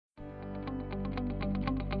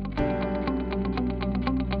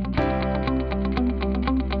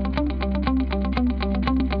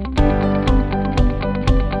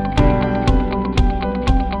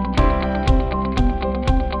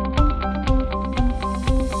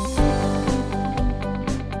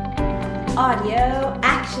Audio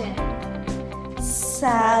action.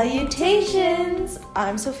 Salutations!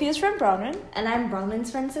 I'm Sophia's friend Bronwyn, And I'm Bronwyn's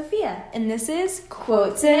friend Sophia. and this is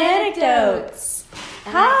Quotes and Anecdotes.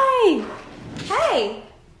 Hi! Hey!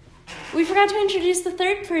 We forgot to introduce the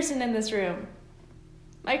third person in this room.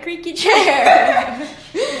 My creaky chair.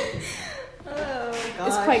 Oh, gosh.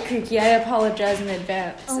 It's quite creaky. I apologize in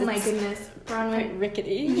advance. Oh, my It's goodness. Bronwyn, quite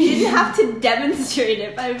rickety. you didn't have to demonstrate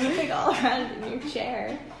it by moving all around in your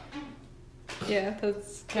chair. Yeah,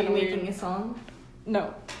 that's Are kind you of weird. making a song?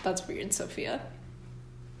 No, that's weird, Sophia.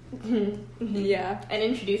 Yeah. Yeah. And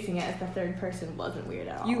introducing it as the third person wasn't weird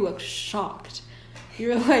at all. You look shocked.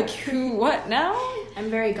 You're like, who, what now?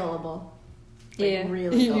 I'm very gullible. Like, Yeah,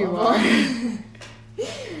 really you gullible. are.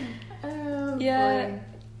 Oh, Yeah. boy.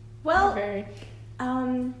 Well, Very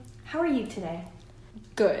how are you today?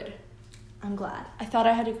 good. I'm glad. I thought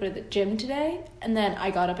I had to go to the gym today, and then I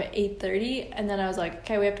got up at 8:30, and then I was like,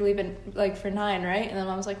 okay, we have to leave for 9, right? And then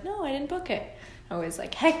I was like, no, I didn't book it. I was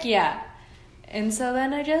like, heck yeah. And so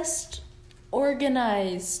then I just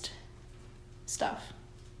organized stuff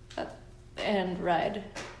and read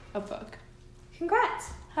a book. Congrats.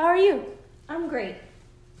 How are you? I'm great.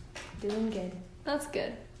 Doing good. That's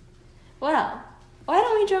good. Well, why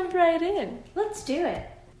don't we jump right in? Let's do it.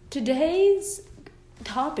 Today's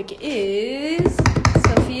topic is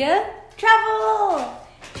Sophia. Travel!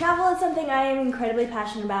 Travel is something I am incredibly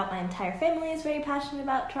passionate about. My entire family is very passionate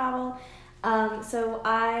about travel. So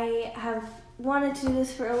I have wanted to do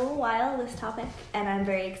this for a little while, this topic, and I'm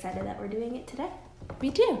very excited that we're doing it today.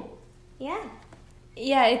 Me too. Yeah.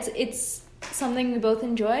 Yeah, it's something we both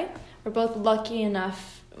enjoy. We're both lucky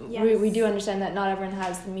enough. Yes. We do understand that not everyone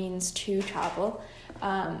has the means to travel.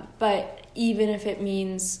 But even if it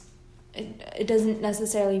means, it doesn't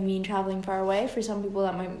necessarily mean traveling far away. For some people,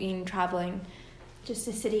 that might mean traveling. Just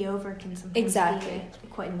a city over can sometimes Exactly. be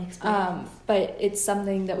quite an experience. But it's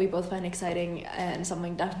something that we both find exciting and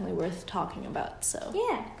something definitely worth talking about. So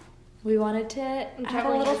Yeah. we wanted to And have a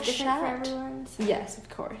traveling little is different for chat. everyone. So. Yes, of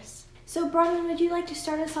course. So, Bronwyn, would you like to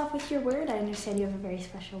start us off with your word? I understand you have a very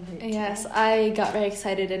special word Yes, today. I got very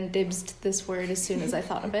excited and dibsed this word as soon as I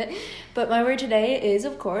thought of it. But my word today is,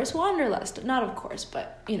 of course, wanderlust. Not of course,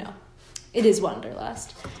 but, it is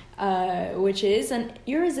wanderlust, which is an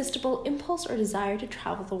irresistible impulse or desire to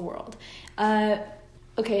travel the world.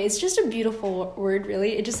 Okay, it's just a beautiful word,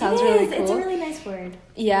 really. It just sounds really cool. It's a really nice word.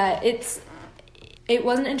 Yeah, it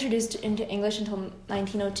wasn't introduced into English until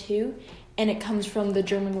 1902, and it comes from the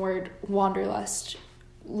German word wanderlust,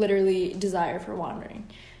 literally desire for wandering.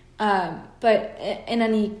 But in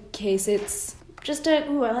any case, it's just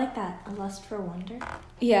Ooh, I like that. A lust for wonder.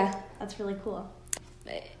 yeah, That's really cool.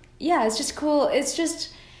 it's just cool. It's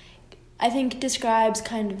just, I think, describes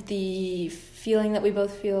kind of the feeling that we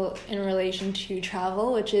both feel in relation to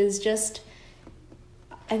travel, which is just,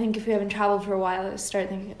 I think if we haven't traveled for a while, I start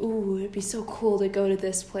thinking, ooh, it'd be so cool to go to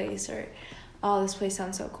this place, or, oh, this place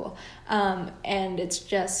sounds so cool. And it's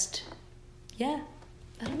just, yeah,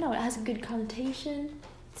 I don't know, it has a good connotation,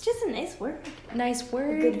 It's just a nice word. nice A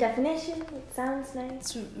word. good definition. It sounds nice.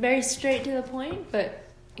 It's very straight to the point, but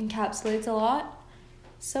encapsulates a lot.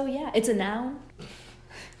 So yeah, it's a noun.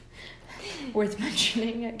 Worth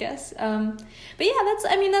mentioning, I guess. But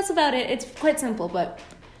yeah, that's about it. It's quite simple, but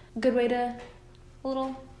a good way to, a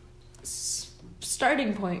little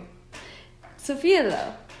starting point. Sophia,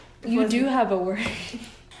 though, you do have a word.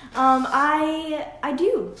 I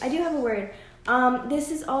do have a word.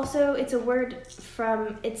 This is also, it's a word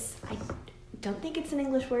from, I don't think it's an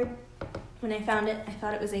English word. When I found it, I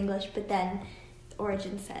thought it was English, but then the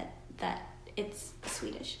origin said that it's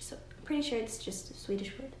Swedish. So I'm pretty sure it's just a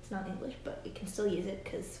Swedish word. It's not English, but we can still use it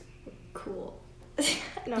because we're cool.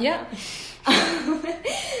 I don't Yeah.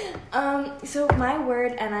 know. So my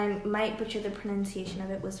word, and I might butcher the pronunciation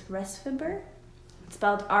of it, was Resfeber. It's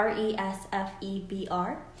spelled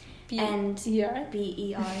Resfeber. And B-E-R?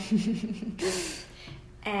 B-E-R.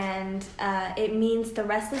 And it means the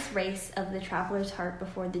restless race of the traveler's heart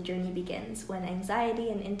before the journey begins, when anxiety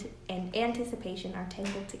and anticipation are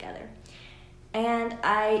tangled together. And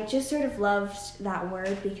I just sort of loved that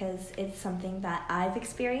word because it's something that I've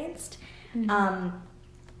experienced. Mm-hmm.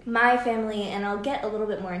 My family, and I'll get a little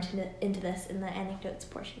bit more into this in the anecdotes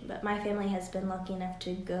portion, but my family has been lucky enough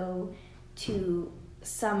to go to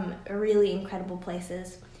some really incredible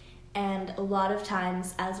places. And a lot of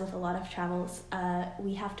times, as with a lot of travels,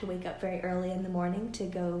 we have to wake up very early in the morning to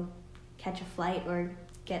go catch a flight or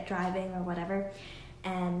get driving or whatever.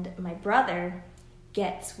 And my brother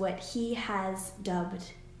gets what he has dubbed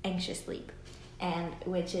anxious sleep. and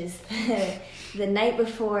which is the night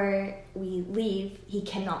before we leave, he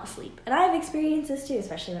cannot sleep. And I've experienced this too,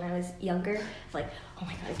 especially when I was younger. It's like, oh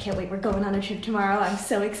my god, I can't wait, we're going on a trip tomorrow, I'm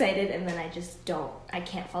so excited, and then I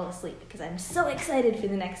can't fall asleep because I'm so excited for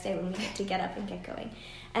the next day when we get to get up and get going.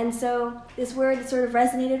 And so this word sort of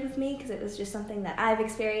resonated with me because it was just something that I've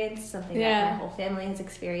experienced, something that my whole family has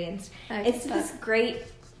experienced. It's this great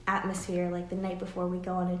atmosphere, like the night before we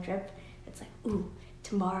go on a trip. It's like, ooh,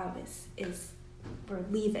 tomorrow is we're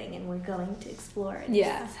leaving and we're going to explore. And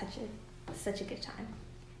it's such a good time.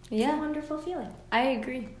 It's a wonderful feeling. I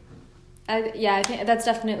agree. I think I've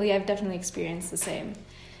definitely experienced the same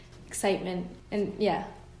excitement, and yeah.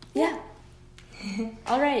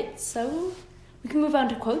 All right, so we can move on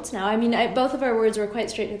to quotes now. I mean, both of our words were quite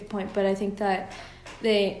straight to the point, but I think that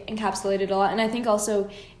they encapsulated a lot, and I think also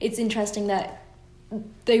it's interesting that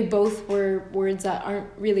they both were words that aren't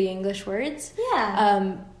really English words.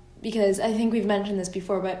 Yeah. Because I think we've mentioned this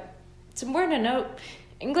before, but it's important to note,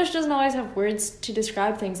 English doesn't always have words to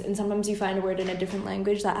describe things, and sometimes you find a word in a different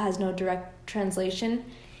language that has no direct translation,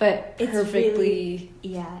 but it's perfectly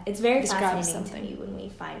it's very fascinating something. To me when we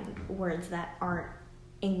find words that aren't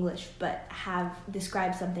English but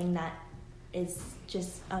describe something that is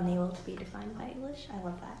just unable to be defined by English. I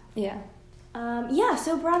love that. Yeah.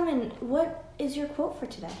 So Bronwyn, what is your quote for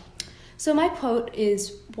today? So my quote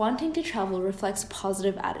is, wanting to travel reflects a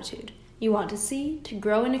positive attitude. You want to see, to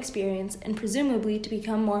grow in experience, and presumably to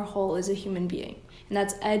become more whole as a human being. And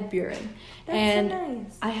that's Ed Buren. That's so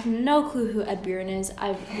nice. I have no clue who Ed Buren is.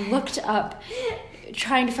 I've looked up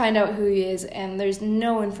trying to find out who he is, and there's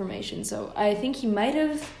no information. So I think he might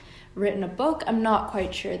have written a book. I'm not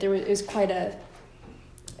quite sure. It was quite a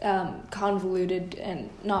convoluted and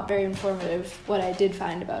not very informative what I did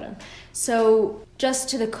find about him. So just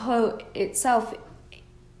to the quote itself,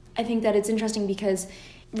 I think that it's interesting because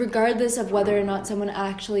regardless of whether or not someone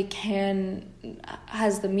actually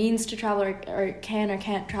has the means to travel or can or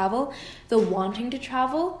can't travel, the wanting to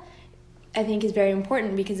travel I think is very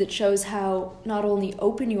important because it shows how not only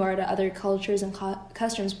open you are to other cultures and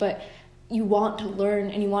customs, but you want to learn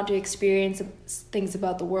and you want to experience things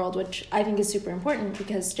about the world, which I think is super important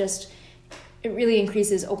because it really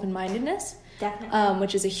increases open-mindedness. Definitely.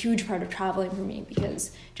 Which is a huge part of traveling for me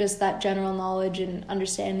because just that general knowledge and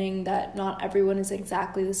understanding that not everyone is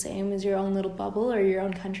exactly the same as your own little bubble or your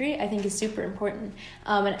own country, I think is super important.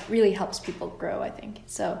 And it really helps people grow, I think.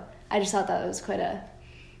 So I just thought that was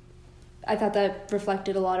I thought that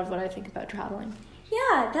reflected a lot of what I think about traveling.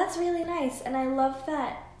 Yeah, that's really nice. And I love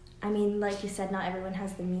that. I mean, like you said, not everyone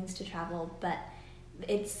has the means to travel, but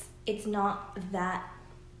it's not that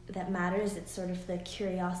matters. It's sort of the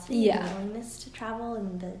curiosity and willingness to travel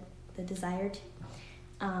and the desire to.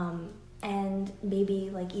 And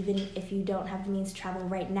maybe like even if you don't have the means to travel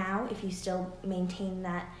right now, if you still maintain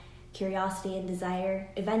that curiosity and desire,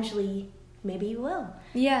 eventually maybe you will.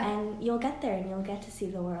 Yeah. And you'll get there and you'll get to see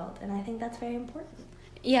the world. And I think that's very important.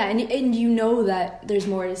 Yeah, and you know that there's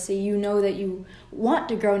more to see. You know that you want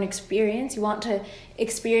to grow an experience. You want to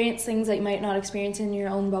experience things that you might not experience in your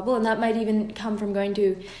own bubble. And that might even come from going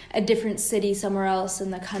to a different city somewhere else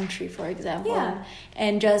in the country, for example. Yeah.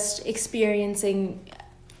 And just experiencing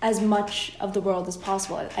as much of the world as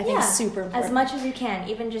possible. I think is super important. As much as you can,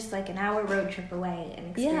 even just like an hour road trip away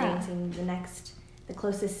and experiencing the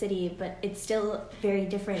closest city. But it's still very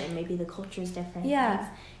different and maybe the culture's different. Yeah. It's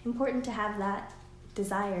important to have that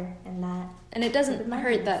desire and it doesn't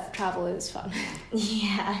hurt that travel is fun.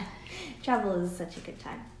 Yeah, travel is such a good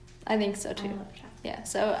time. I think so too. I love travel. Yeah,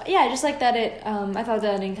 so yeah, I just like that I thought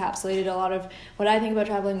that encapsulated a lot of what I think about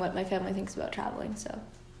traveling, what my family thinks about traveling. So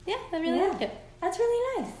yeah, I really like it. That's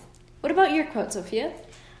really nice. What about your quote, Sophia?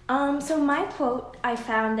 So my quote I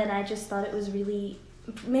found and I just thought it was really,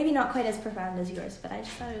 maybe not quite as profound as yours, but I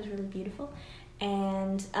just thought it was really beautiful.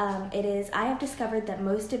 And it is, I have discovered that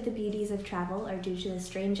most of the beauties of travel are due to the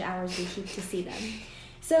strange hours we keep to see them.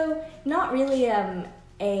 So not really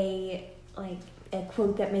a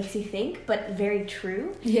quote that makes you think, but very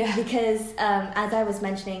true. Yeah. Because as I was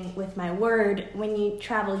mentioning with my word, when you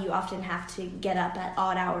travel, you often have to get up at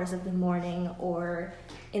odd hours of the morning or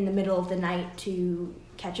in the middle of the night to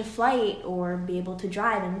catch a flight or be able to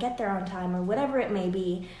drive and get there on time or whatever it may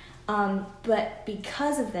be. But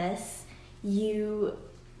because of this,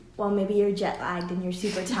 maybe you're jet lagged and you're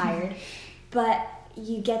super tired, but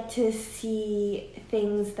you get to see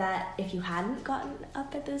things that if you hadn't gotten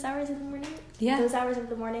up at those hours of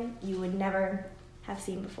the morning, you would never have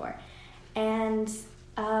seen before. And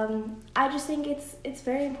I just think it's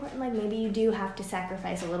very important. Like maybe you do have to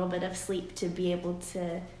sacrifice a little bit of sleep to be able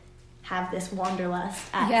to have this wanderlust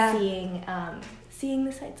at seeing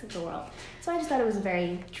the sights of the world. So I just thought it was a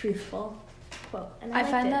very truthful quote. And I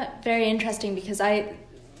find that very interesting because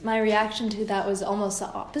my reaction to that was almost the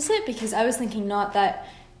opposite, because I was thinking not that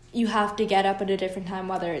you have to get up at a different time,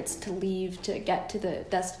 whether it's to leave to get to the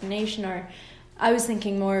destination, or I was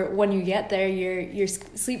thinking more when you get there, your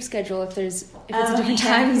sleep schedule, if it's a different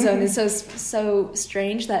time zone, is so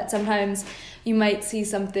strange that sometimes you might see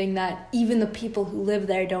something that even the people who live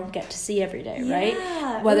there don't get to see every day,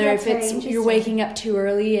 right? Whether if it's you're waking up too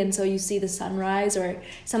early and so you see the sunrise or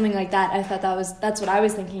something like that. I thought that's what I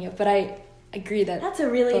was thinking of, but I agree that that's a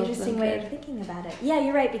really interesting way of thinking about it. Yeah,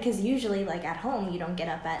 you're right, because usually like at home you don't get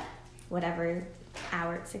up at whatever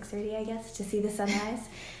hour at 6:30, I guess, to see the sunrise.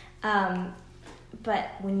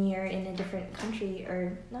 But when you're in a different country,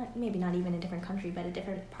 or maybe not even a different country, but a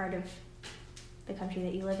different part of the country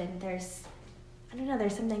that you live in, there's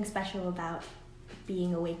something special about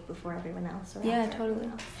being awake before everyone else. Yeah, totally.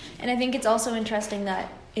 And I think it's also interesting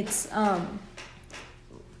that it's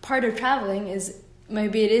part of traveling is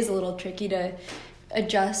maybe it is a little tricky to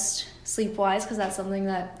adjust sleep-wise, because that's something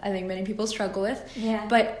that I think many people struggle with. Yeah.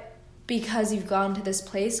 But because you've gone to this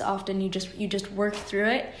place, often you just work through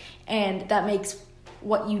it, and that makes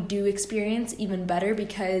what you do experience even better,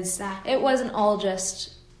 because it wasn't all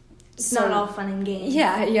just... It's not all fun and games.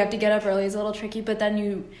 Yeah, you have to get up early. It's a little tricky, but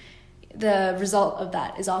then the result of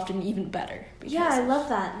that is often even better. Yeah, I love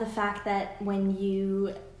that. The fact that when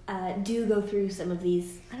you do go through some of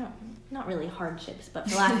these, not really hardships, but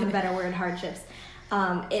for lack of a better word, hardships,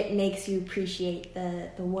 it makes you appreciate the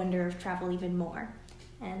wonder of travel even more.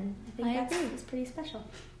 And I think that's pretty special.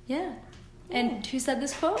 Yeah. And who said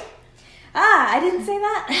this quote? I didn't say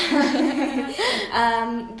that.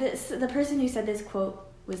 The person who said this quote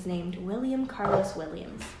was named William Carlos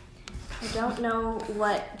Williams. I don't know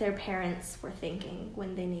what their parents were thinking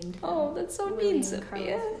when they named him. Oh, that's so mean,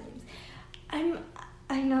 Sophia.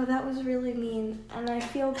 I know that was really mean, and I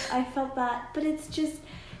felt bad, but it's just,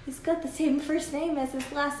 he's got the same first name as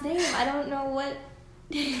his last name. I don't know what.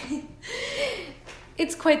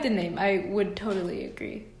 It's quite the name. I would totally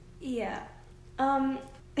agree. Yeah.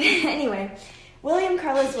 Anyway, William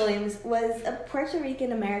Carlos Williams was a Puerto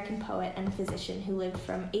Rican-American poet and physician who lived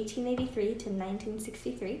from 1883 to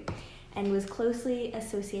 1963 and was closely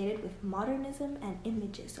associated with modernism and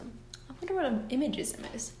imagism. I wonder what imagism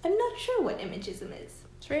is. I'm not sure what imagism is.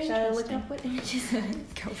 It's very Shall interesting. I look up what imagism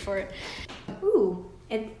is? Go for it.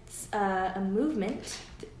 It's a movement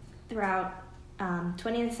throughout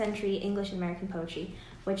 20th century English and American poetry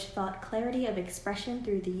which sought clarity of expression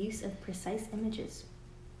through the use of precise images.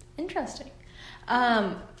 Interesting.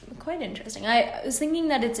 Quite interesting. I was thinking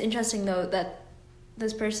that it's interesting, though, that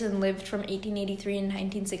this person lived from 1883 and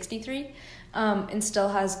 1963 and still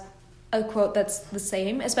has a quote that's the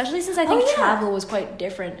same, especially since I think travel was quite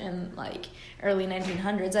different in, like, early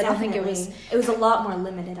 1900s. I don't think it was... It was a lot more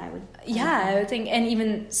limited, I would... I would think, and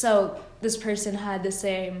even so, this person had the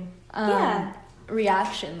same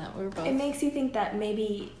reaction that we were both... It makes you think that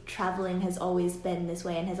maybe traveling has always been this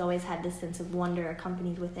way and has always had this sense of wonder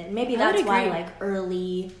accompanied with it. Maybe that's why, like,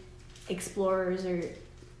 early explorers or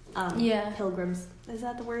pilgrims... Is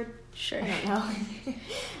that the word? Sure. I don't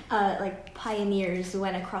know. Like pioneers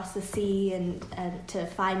went across the sea and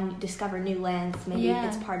to discover new lands. Maybe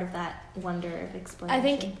it's part of that wonder of exploration. I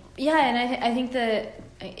think, and I think that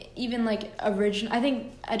even like I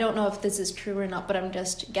don't know if this is true or not, but I'm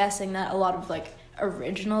just guessing that a lot of like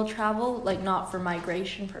original travel, like not for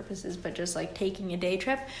migration purposes, but just like taking a day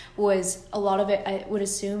trip, was a lot of it, I would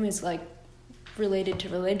assume, is like related to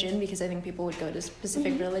religion, because I think people would go to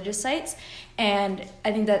specific religious sites, and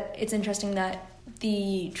I think that it's interesting that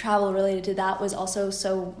the travel related to that was also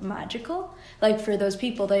so magical. Like for those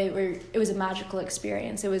people, it was a magical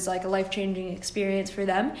experience. It was like a life-changing experience for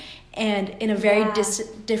them, and in a very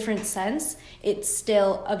different sense, it's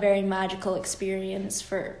still a very magical experience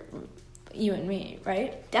for you and me,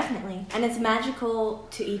 right? Definitely. And it's magical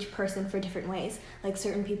to each person for different ways. Like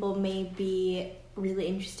certain people may be really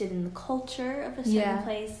interested in the culture of a certain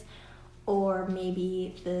place, or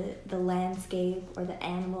maybe the landscape or the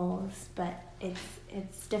animals, but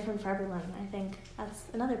it's different for everyone. I think that's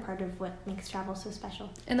another part of what makes travel so special.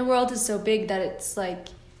 And the world is so big that it's like,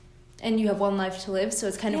 and you have one life to live, so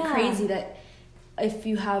it's kind of crazy that if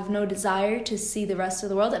you have no desire to see the rest of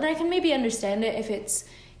the world, and I can maybe understand it if it's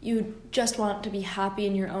you just want to be happy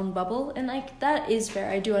in your own bubble, and like that is fair.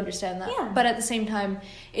 I do understand that. Yeah. But at the same time,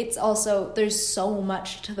 it's also, there's so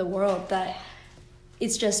much to the world that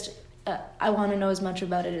it's just I want to know as much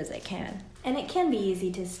about it as I can. And it can be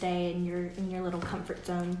easy to stay in your little comfort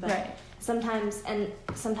zone, but sometimes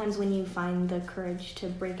when you find the courage to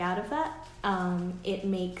break out of that, it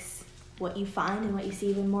makes what you find and what you see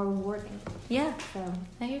even more rewarding. Yeah, So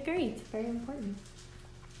I agree. it's very important.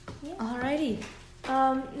 Yeah. Alrighty.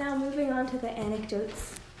 Now moving on to the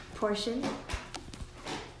anecdotes portion.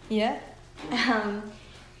 Yeah.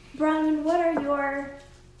 Bronwyn, what are your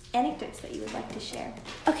anecdotes that you would like to share?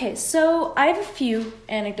 Okay, so I have a few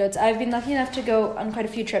anecdotes. I've been lucky enough to go on quite a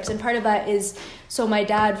few trips, and part of that is, so my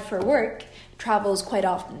dad for work travels quite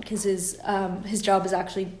often because his job is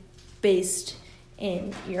actually based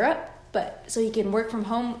in Europe, but so he can work from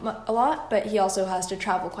home a lot, but he also has to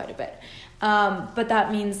travel quite a bit. But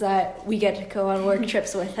that means that we get to go on work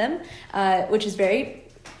trips with him, which is very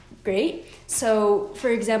great. So, for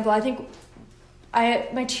example, I think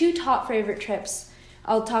my two top favorite trips,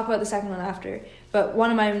 I'll talk about the second one after, but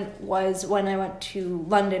one of mine was when I went to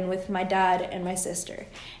London with my dad and my sister.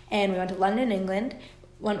 And we went to London, England,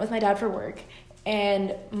 went with my dad for work,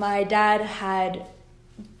 and my dad had,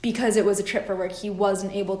 because it was a trip for work, he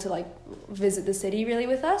wasn't able to like visit the city really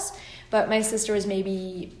with us, but my sister was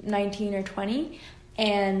maybe 19 or 20,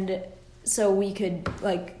 and so we could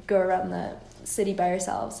like go around the city by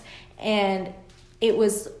ourselves. And it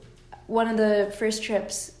was one of the first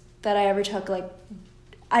trips that I ever took, like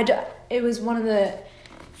it was one of the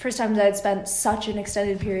first times I'd spent such an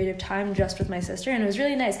extended period of time just with my sister, and it was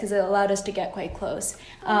really nice because it allowed us to get quite close.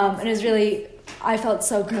 And it was really, I felt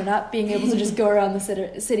so grown up being able to just go around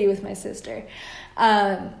the city with my sister.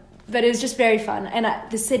 But it was just very fun, and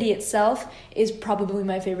the city itself is probably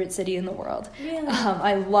my favorite city in the world. Really?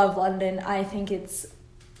 I love London. I think it's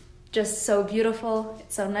just so beautiful.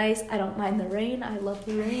 It's so nice. I don't mind the rain. I love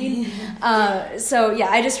the rain. So yeah,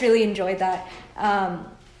 I just really enjoyed that.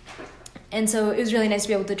 And so it was really nice to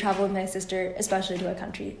be able to travel with my sister, especially to a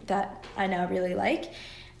country that I now really like,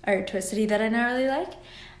 or to a city that I now really like.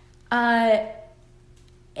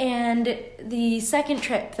 And the second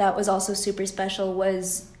trip that was also super special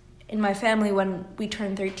was in my family. When we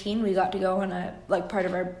turned 13, we got to go on part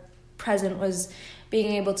of our present was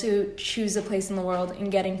being able to choose a place in the world and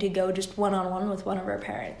getting to go just one-on-one with one of our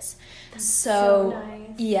parents. That's so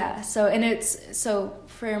nice. Yeah, so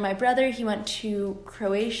for my brother, he went to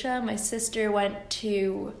Croatia, my sister went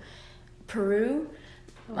to Peru,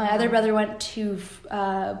 my other brother went to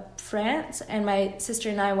France, and my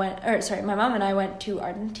mom and I went to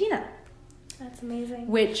Argentina. That's amazing.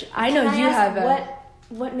 Which I know you have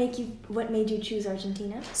What made you choose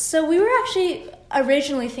Argentina? So we were actually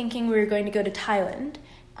originally thinking we were going to go to Thailand,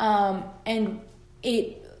 and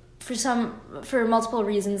for multiple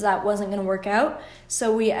reasons that wasn't going to work out.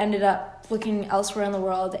 So we ended up looking elsewhere in the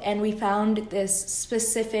world, and we found this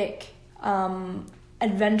specific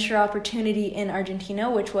adventure opportunity in Argentina,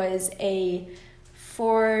 which was a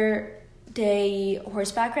 4-day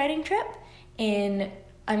horseback riding trip in,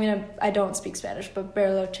 I don't speak Spanish, but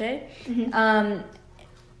Bariloche. Mm-hmm.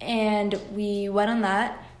 And we went on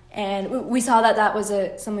that, and we saw that was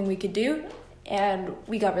something we could do, and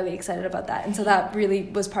we got really excited about that, and so that really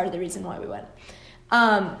was part of the reason why we went.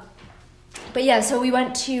 But yeah, so we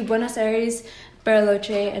went to Buenos Aires,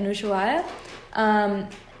 Bariloche, and Ushuaia,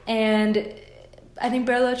 and I think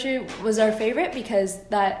Bariloche was our favorite because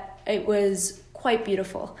it was quite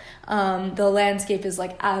beautiful. The landscape is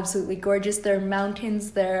like absolutely gorgeous. There are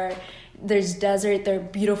mountains, there's desert, there are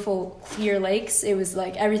beautiful clear lakes. It was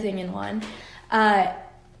like everything in one.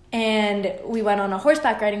 And we went on a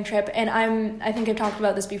horseback riding trip, and I think I've talked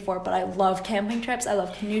about this before, but I love camping trips. I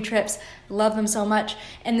love canoe trips. Love them so much.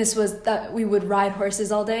 And this was that we would ride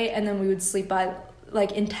horses all day, and then we would sleep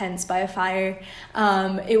in tents by a fire.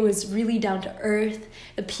 It was really down to earth.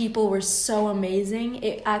 The people were so amazing.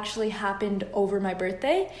 It actually happened over my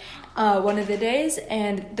birthday, one of the days,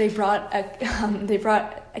 and they brought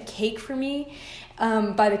a cake for me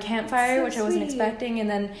by the campfire, so which I wasn't expecting, and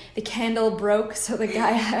then the candle broke, so the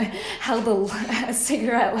guy held a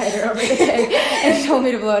cigarette lighter over the cake and told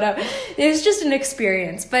me to blow it up. It was just an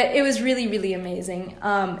experience, but it was really, really amazing.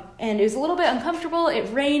 And it was a little bit uncomfortable. It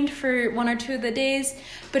rained for 1 or 2 of the days,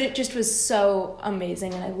 but it just was so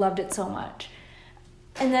amazing, and I loved it so much.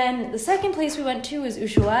 And then the second place we went to was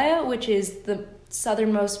Ushuaia, which is the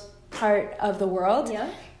southernmost part of the world. Yeah.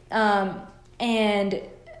 And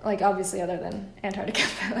obviously other than Antarctica,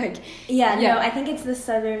 but no, I think it's the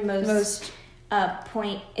southernmost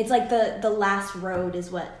point. It's like the last road is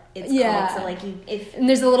what it's called. So and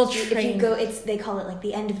there's a little train. If you go, they call it like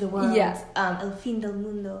the end of the world. Yeah. El fin del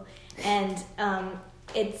mundo, and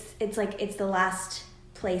it's the last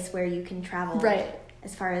place where you can travel. Right.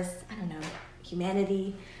 As far as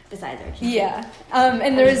humanity. Besides Argentina. Yeah.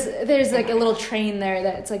 And there's like a little train there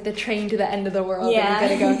that's like the train to the end of the world. Yeah.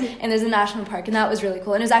 And you gotta go. And there's a national park, and that was really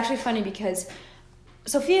cool. And it was actually funny because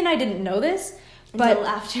Sophia and I didn't know this, until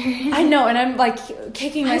after. I know, and I'm like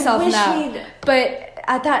kicking myself now. we'd... But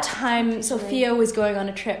at that time, Sophia was going on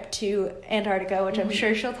a trip to Antarctica, which I'm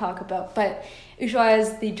sure she'll talk about. But Ushuaia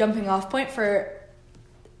is the jumping off point for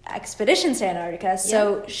expeditions to Antarctica.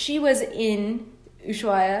 So she was in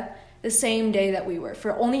Ushuaia the same day that we were,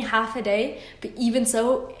 for only half a day. But even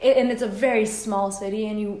so, and it's a very small city,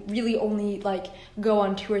 and you really only like go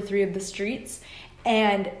on 2 or 3 of the streets,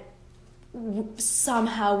 and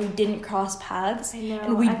somehow we didn't cross paths. I know,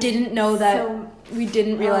 and we didn't know that, we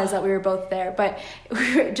didn't realize that we were both there, but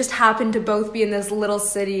we just happened to both be in this little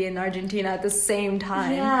city in Argentina at the same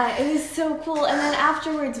time. Yeah, it was so cool. And then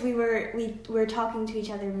afterwards we were talking to each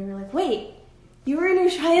other, and we were like, wait, you were in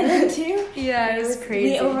Ushuaia then too? Yeah, it was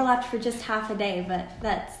crazy. We overlapped for just half a day, but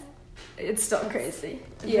it's still crazy.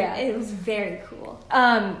 Yeah, it was very cool.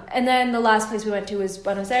 And then the last place we went to was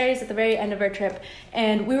Buenos Aires at the very end of our trip,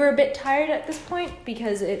 and we were a bit tired at this point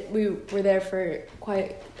because we were there for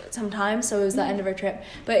quite some time, so it was the end of our trip.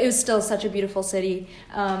 But it was still such a beautiful city.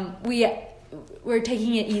 We were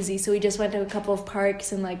taking it easy, so we just went to a couple of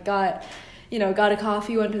parks and like got a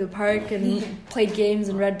coffee, went to the park, and played games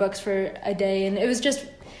and read books for a day, and it was just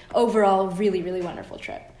overall a really, really wonderful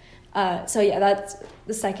trip. So yeah, that's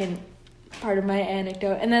the second part of my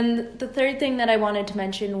anecdote. And then the third thing that I wanted to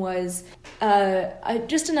mention was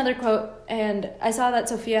just another quote, and I saw that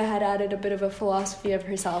Sophia had added a bit of a philosophy of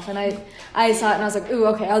herself, and I saw it and I was like, ooh,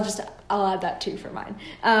 okay, I'll add that too for mine.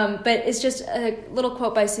 But it's just a little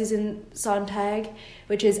quote by Susan Sontag,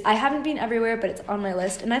 which is, I haven't been everywhere, but it's on my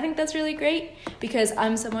list. And I think that's really great because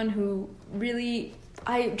I'm someone who really,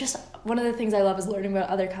 one of the things I love is learning about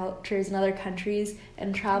other cultures and other countries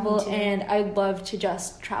and travel, and I love to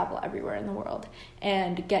just travel everywhere in the world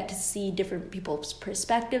and get to see different people's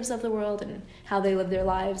perspectives of the world and how they live their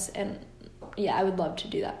lives, and yeah, I would love to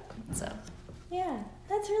do that. So yeah,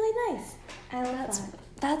 that's really nice. I love that.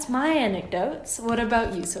 That's my anecdotes. What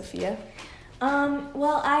about you, Sophia?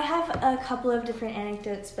 Well, I have a couple of different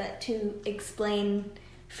anecdotes, but to explain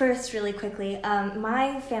first really quickly,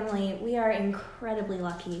 my family, we are incredibly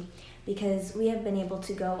lucky because we have been able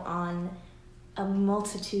to go on a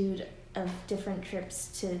multitude of different trips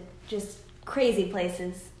to just crazy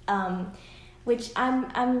places, which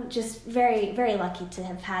I'm just very, very lucky to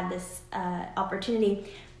have had this opportunity.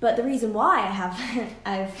 But the reason why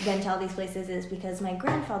I've been to all these places is because my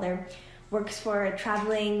grandfather works for a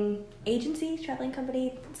traveling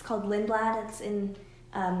company. It's called Lindblad. It's in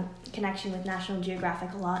connection with National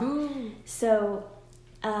Geographic a lot. Ooh. So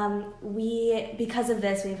because of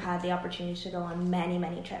this, we've had the opportunity to go on many,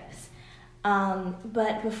 many trips.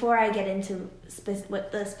 But before I get into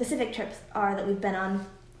what the specific trips are that we've been on,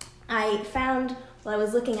 I found, while I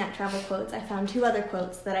was looking at travel quotes, I found 2 other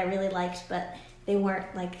quotes that I really liked, but they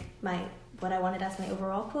weren't like what I wanted as my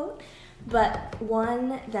overall quote. But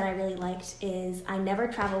one that I really liked is, I never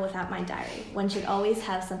travel without my diary. One should always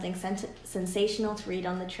have something sensational to read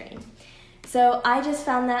on the train. So I just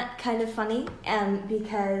found that kind of funny,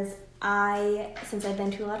 because since I've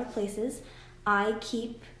been to a lot of places, I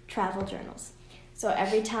keep travel journals. So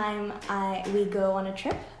every time we go on a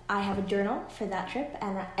trip, I have a journal for that trip,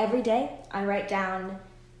 and every day I write down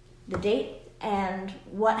the date and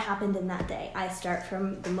what happened in that day. I start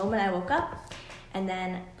from the moment I woke up, and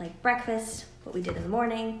then like breakfast, what we did in the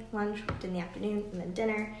morning, lunch, what we did in the afternoon, and then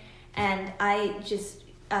dinner. And I just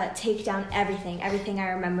take down everything I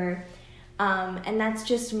remember. And that's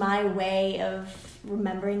just my way of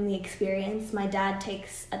remembering the experience. My dad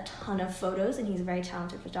takes a ton of photos, and he's a very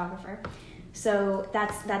talented photographer. So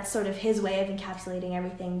that's sort of his way of encapsulating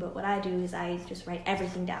everything. But what I do is I just write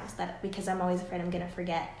everything down, because I'm always afraid I'm going to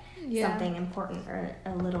forget something important or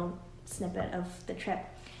a little snippet of the trip.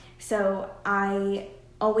 So I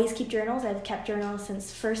always keep journals. I've kept journals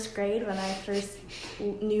since first grade, when I first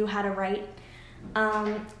knew how to write.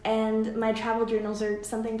 And my travel journals are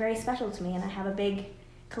something very special to me, and I have a big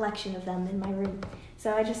collection of them in my room.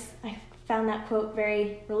 So I found that quote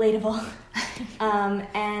very relatable.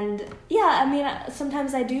 And yeah, I mean,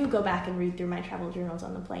 sometimes I do go back and read through my travel journals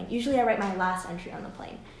on the plane. Usually I write my last entry on the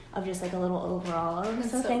plane of just like a little overall, I'm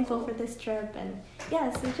so thankful for this trip. And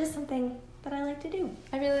yeah, so it's just something that I like to do.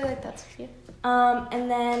 I really like that, Sophia.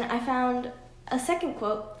 And then I found a second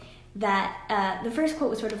quote that, the first quote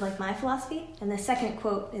was sort of like my philosophy, and the second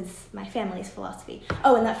quote is my family's philosophy.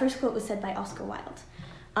 Oh, and that first quote was said by Oscar Wilde.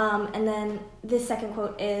 And then this second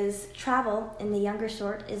quote is, travel, in the younger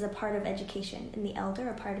sort, is a part of education, in the elder,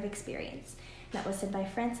 a part of experience. That was said by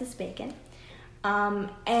Francis Bacon.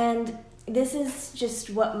 And this is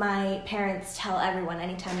just what my parents tell everyone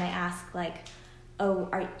anytime they ask, like, oh,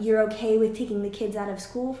 you're okay with taking the kids out of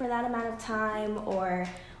school for that amount of time, or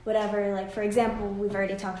whatever. Like, for example, we've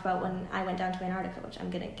already talked about when I went down to Antarctica, which I'm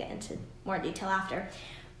going to get into more detail after.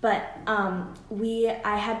 But we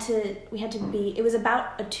had to be, it was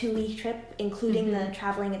about a 2-week trip, including the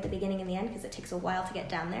traveling at the beginning and the end, because it takes a while to get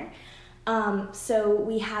down there. So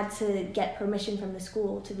we had to get permission from the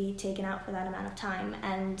school to be taken out for that amount of time.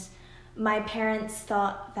 And my parents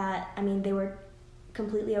thought that, I mean, they were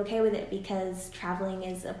completely okay with it, because traveling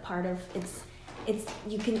is a part of,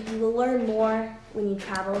 you will learn more when you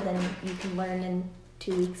travel than you can learn in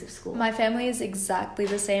 2 weeks of school. My family is exactly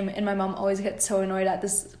the same, and my mom always gets so annoyed at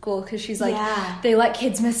this school because she's like, they let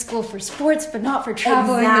kids miss school for sports but not for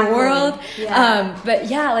traveling the world. But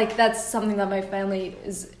yeah, like that's something that my family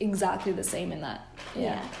is exactly the same in that.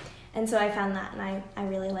 And so I found that, and I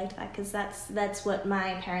really liked that, because that's what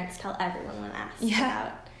my parents tell everyone when asked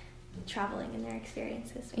about traveling and their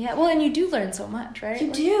experiences. Well, and you do learn so much, right? You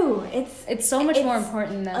do. It's so much more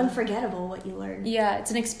important than unforgettable what you learn. It's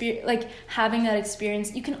an experience. Like, having that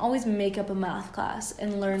experience, you can always make up a math class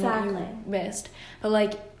and learn what you missed, but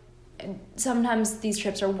like sometimes these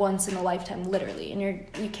trips are once in a lifetime, literally, and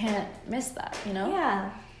you can't miss that,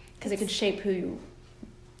 because it could shape who you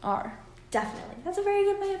are. Definitely. That's a very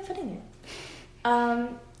good way of putting it.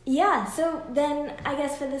 So then I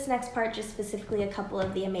guess for this next part, just specifically a couple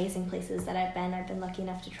of the amazing places that I've been lucky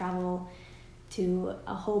enough to travel to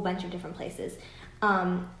a whole bunch of different places,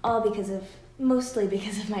 mostly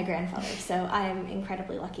because of my grandfather. So I am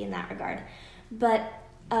incredibly lucky in that regard. But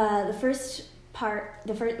my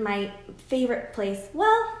favorite place,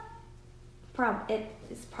 it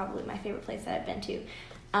is probably my favorite place that I've been to,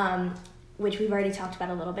 which we've already talked about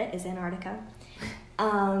a little bit, is Antarctica.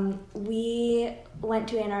 We went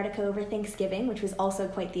to Antarctica over Thanksgiving, which was also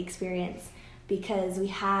quite the experience, because we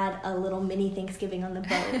had a little mini Thanksgiving on the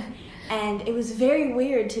boat. And it was very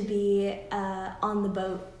weird to be on the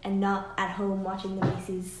boat and not at home watching the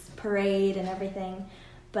Macy's parade and everything,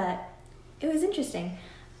 but it was interesting.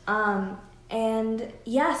 So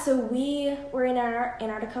we were in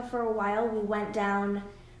Antarctica for a while. We went down,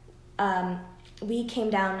 we came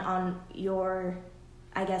down on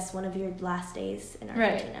one of your last days in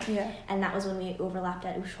Argentina. Right, yeah. And that was when we overlapped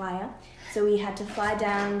at Ushuaia. So we had to fly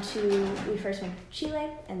down we first went to Chile,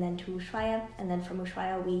 and then to Ushuaia, and then from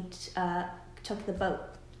Ushuaia we took the boat.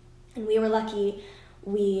 And we were lucky,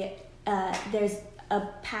 there's a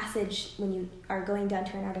passage when you are going down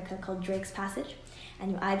to Antarctica called Drake's Passage,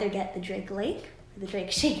 and you either get the Drake Lake or the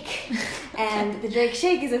Drake Shake. And the Drake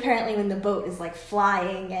Shake is apparently when the boat is like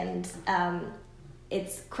flying and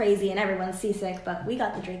it's crazy and everyone's seasick, but we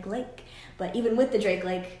got the Drake Lake. But even with the Drake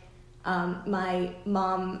Lake, my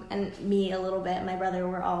mom and me a little bit, my brother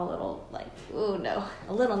were all a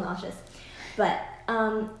little nauseous. But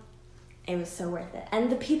it was so worth it. And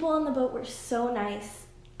the people on the boat were so nice.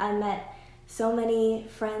 I met so many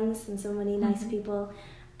friends and so many nice people.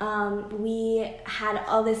 We had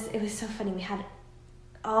all this, it was so funny, we had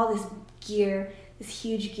all this gear, this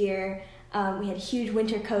huge gear. We had huge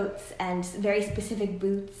winter coats and very specific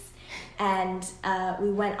boots, and we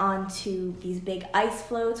went on to these big ice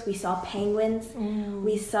floats. We saw penguins.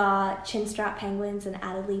 We saw chinstrap penguins and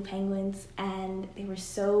Adelie penguins, and they were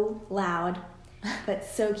so loud, but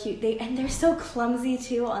so cute. They're so clumsy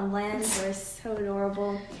too on land. They were so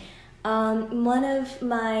adorable. One of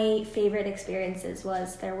my favorite experiences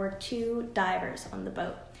was there were 2 divers on the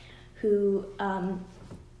boat who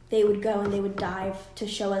they would go and they would dive to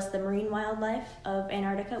show us the marine wildlife of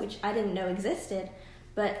Antarctica, which I didn't know existed,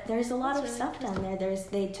 but there's a lot of stuff down there.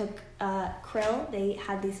 They took krill. They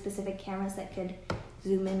had these specific cameras that could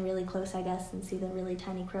zoom in really close, I guess, and see the really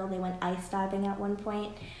tiny krill. They went ice diving at one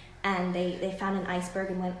point, and they found an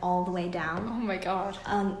iceberg and went all the way down. Oh my god!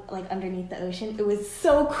 Underneath the ocean. It was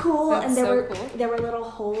so cool. That's and cool. There were little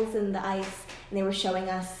holes in the ice, and they were showing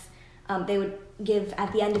us. They would give,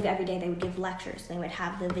 at the end of every day, they would give lectures. They would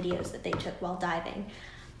have the videos that they took while diving.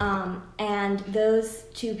 And those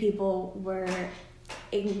 2 people were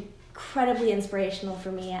incredibly inspirational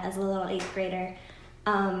for me as a little 8th grader,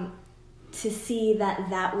 to see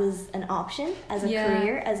that was an option as a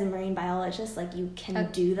career, as a marine biologist. Like, you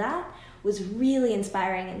can do that, was really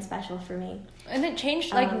inspiring and special for me. And it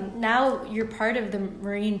changed, now you're part of the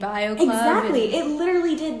Marine Bio Club. Exactly. It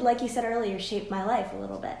literally did, like you said earlier, shape my life a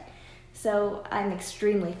little bit. So I'm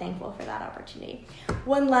extremely thankful for that opportunity.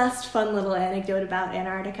 One last fun little anecdote about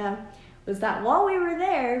Antarctica was that while we were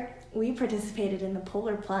there, we participated in the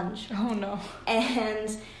polar plunge. Oh no.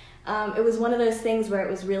 And it was one of those things where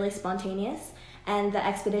it was really spontaneous, and the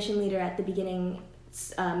expedition leader at the beginning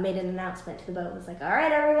made an announcement to the boat. It was like, all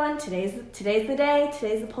right, everyone, today's the day,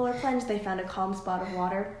 today's the polar plunge. They found a calm spot of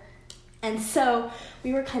water, And so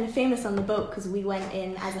we were kind of famous on the boat because we went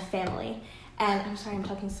in as a family. And I'm sorry I'm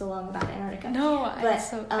talking so long about Antarctica. No, but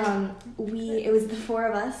it's so it was the four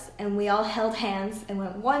of us, and we all held hands and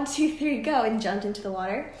went 1, 2, 3, go, and jumped into the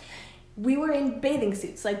water. We were in bathing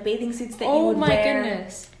suits, like bathing suits that you would wear. Oh my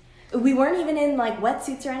goodness. We weren't even in like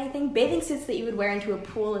wetsuits or anything. Bathing suits that you would wear into a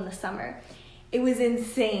pool in the summer. It was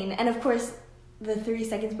insane. And of course, the 3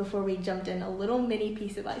 seconds before we jumped in, a little mini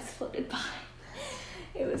piece of ice floated by.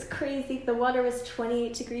 It was crazy. The water was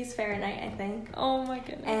 28 degrees Fahrenheit, I think. Oh my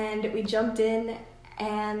goodness. And we jumped in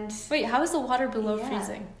and... Wait, how is the water below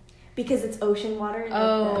freezing? Because it's ocean water.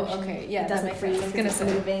 Oh, ocean, okay. Yeah, it doesn't freeze. I was going to say.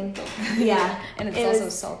 Moving. Yeah. And it's also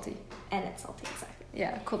salty. And it's salty, exactly.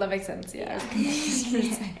 Yeah, cool. That makes sense. Yeah.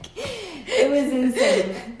 It was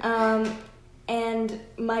insane. And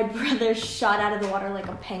my brother shot out of the water like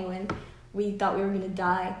a penguin. We thought we were going to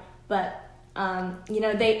die. But...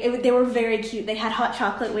 they were very cute. They had hot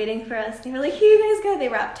chocolate waiting for us. They were like, here you guys go. They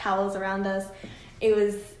wrapped towels around us. It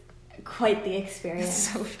was quite the experience.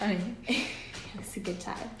 It's so funny. It was a good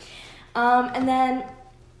time. And then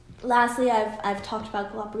lastly, I've talked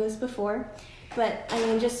about Galapagos before, but I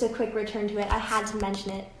mean, just a quick return to it. I had to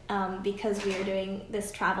mention it because we are doing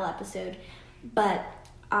this travel episode. But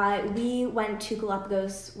we went to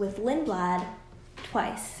Galapagos with Lindblad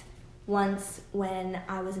twice. Once when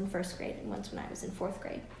I was in first grade and once when I was in fourth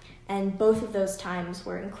grade. And both of those times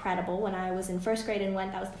were incredible. When I was in first grade and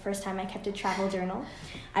went, that was the first time I kept a travel journal.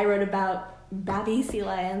 I wrote about babby sea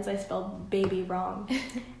lions. I spelled baby wrong.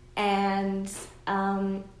 And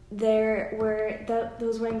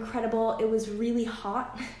those were incredible. It was really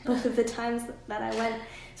hot both of the times that I went.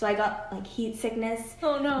 So I got like heat sickness.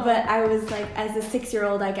 Oh no. But I was like, as a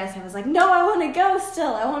 6-year-old, I guess I was like, no, I want to go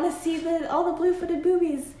still. I want to see all the blue-footed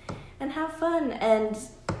boobies and have fun. And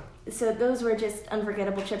so those were just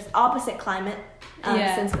unforgettable trips. Opposite climate,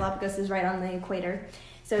 since Galapagos is right on the equator.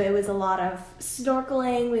 So it was a lot of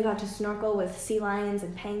snorkeling. We got to snorkel with sea lions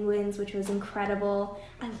and penguins, which was incredible.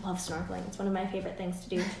 I love snorkeling. It's one of my favorite things to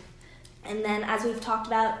do. And then, as we've talked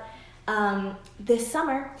about, this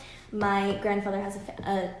summer, my grandfather has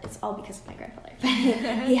it's all because of my grandfather.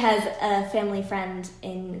 He has a family friend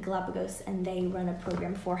in Galapagos, and they run a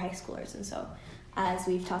program for high schoolers. And so, as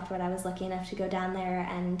we've talked about, I was lucky enough to go down there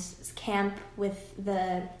and camp with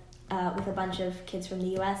a bunch of kids from the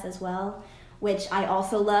U.S. as well, which I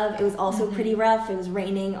also love. It was also pretty rough. It was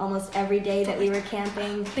raining almost every day that we were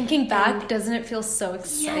camping. Thinking back, doesn't it feel so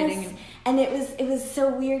exciting? Yes. And it was so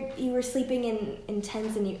weird. You were sleeping in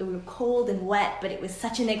tents and it was cold and wet, but it was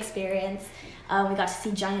such an experience. We got to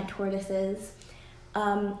see giant tortoises.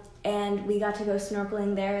 And we got to go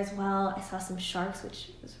snorkeling there as well. I saw some sharks,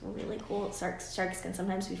 which was really cool. Sharks can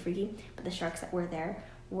sometimes be freaky, but the sharks that were there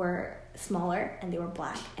were smaller and they were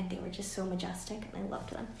black and they were just so majestic and I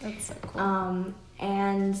loved them. That's so cool.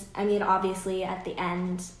 And I mean, obviously at the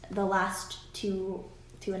end, the last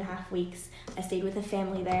 2.5 weeks, I stayed with a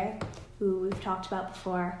family there who we've talked about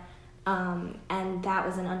before. And that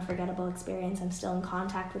was an unforgettable experience. I'm still in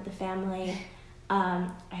contact with the family.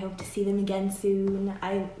 I hope to see them again soon.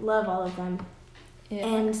 I love all of them. Yeah.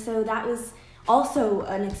 And so that was also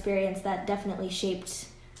an experience that definitely shaped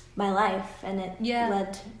my life, and it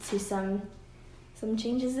led to some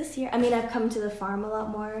changes this year. I mean, I've come to the farm a lot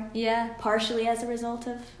more. Yeah. Partially as a result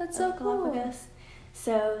of Galapagos. Cool.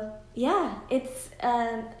 So, yeah, it's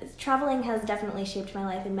traveling has definitely shaped my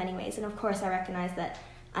life in many ways. And of course, I recognize that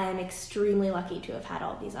I am extremely lucky to have had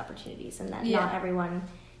all these opportunities and that not everyone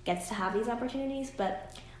gets to have these opportunities.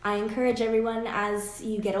 But I encourage everyone, as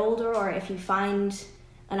you get older or if you find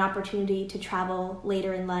an opportunity to travel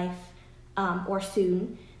later in life or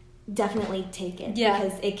soon, definitely take it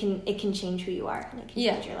because it can change who you are and it can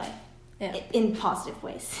change your life in positive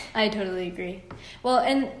ways. I totally agree. Well,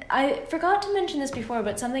 and I forgot to mention this before,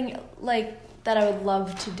 but something like that I would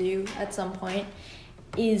love to do at some point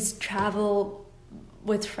is travel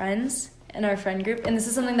with friends in our friend group. And this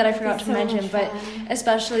is something that I forgot to mention, but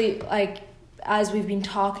especially like as we've been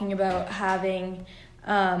talking about having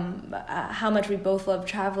how much we both love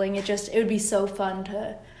traveling, it would be so fun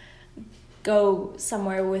to go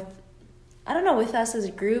somewhere with us as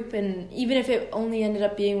a group. And even if it only ended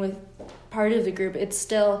up being with part of the group, it's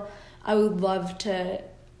still, I would love to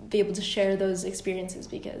be able to share those experiences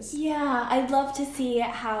because I'd love to see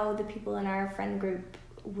how the people in our friend group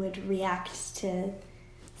would react to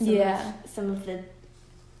some of the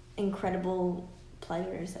incredible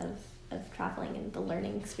pleasures of traveling and the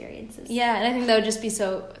learning experiences. Yeah, and I think that would just be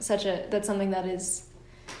that's something that is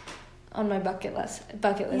on my bucket list to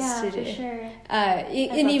do. Yeah, for sure. And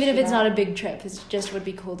even if it's not a big trip, it just would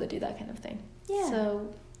be cool to do that kind of thing. Yeah.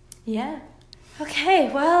 So, yeah. Okay,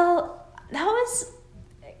 well, that was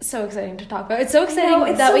so exciting to talk about. It's so exciting No,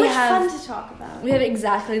 it's that so we much have fun to talk about. we have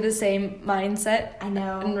exactly the same mindset. I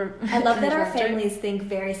know. And I love that our trajectory. families think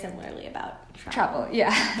very similarly about Travel,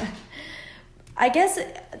 yeah. I guess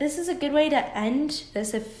this is a good way to end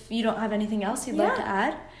this if you don't have anything else you'd like Yeah. to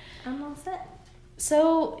add. I'm all set.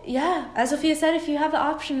 So, yeah, as Sophia said, if you have the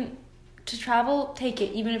option to travel, take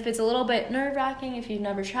it, even if it's a little bit nerve-wracking if you've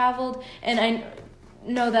never traveled. And I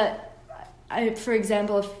know that, for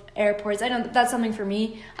example, if airports, I know that's something for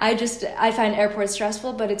me. I find airports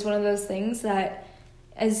stressful, but it's one of those things that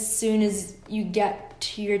as soon as you get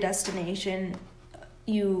to your destination,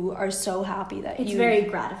 you are so happy that It's very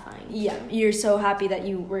gratifying. Yeah, you're so happy that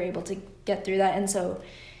you were able to get through that. And so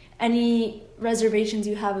any reservations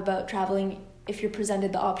you have about traveling, if you're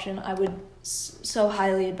presented the option, I would so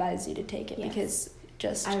highly advise you to take it. Yes. Because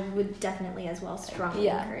just I would definitely as well strongly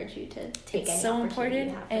encourage you to take it's any so opportunity important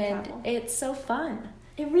you have for and travel. it's so fun.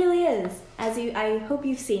 It really is. I hope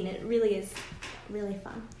you've seen it. It really is really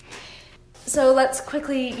fun. So let's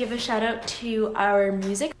quickly give a shout out to our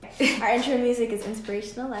music. Our intro music is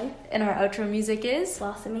Inspirational Life, And our outro music is,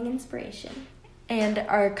 Blossoming Inspiration. and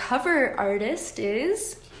our cover artist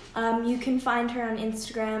is, You can find her on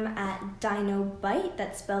Instagram at DinoByte.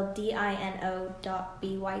 That's spelled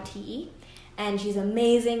DINO.BYTE. And she's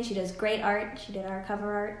amazing. She does great art. She did our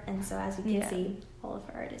cover art. And so as you can see, all of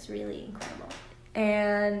her art is really incredible.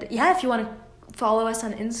 and yeah, if you want to follow us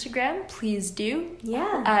on Instagram, please do.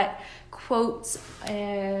 Yeah. At quotes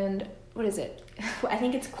and, what is it? I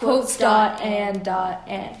think it's Quotes dot and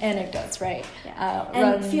anecdotes, right? Yeah.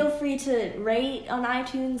 And feel free to rate on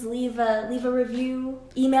iTunes, leave a review,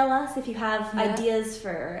 email us if you have ideas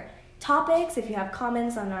for topics, if you have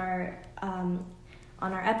comments on our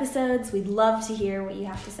episodes. We'd love to hear what you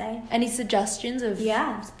have to say. Any suggestions of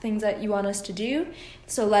things that you want us to do,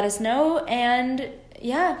 so let us know. And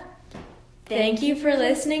thank you for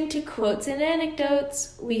listening to Quotes and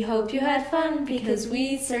Anecdotes. We hope you had fun because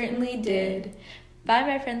we certainly did. Bye,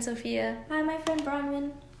 my friend Sophia. Hi, my friend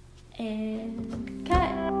Bronwyn. And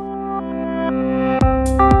cut.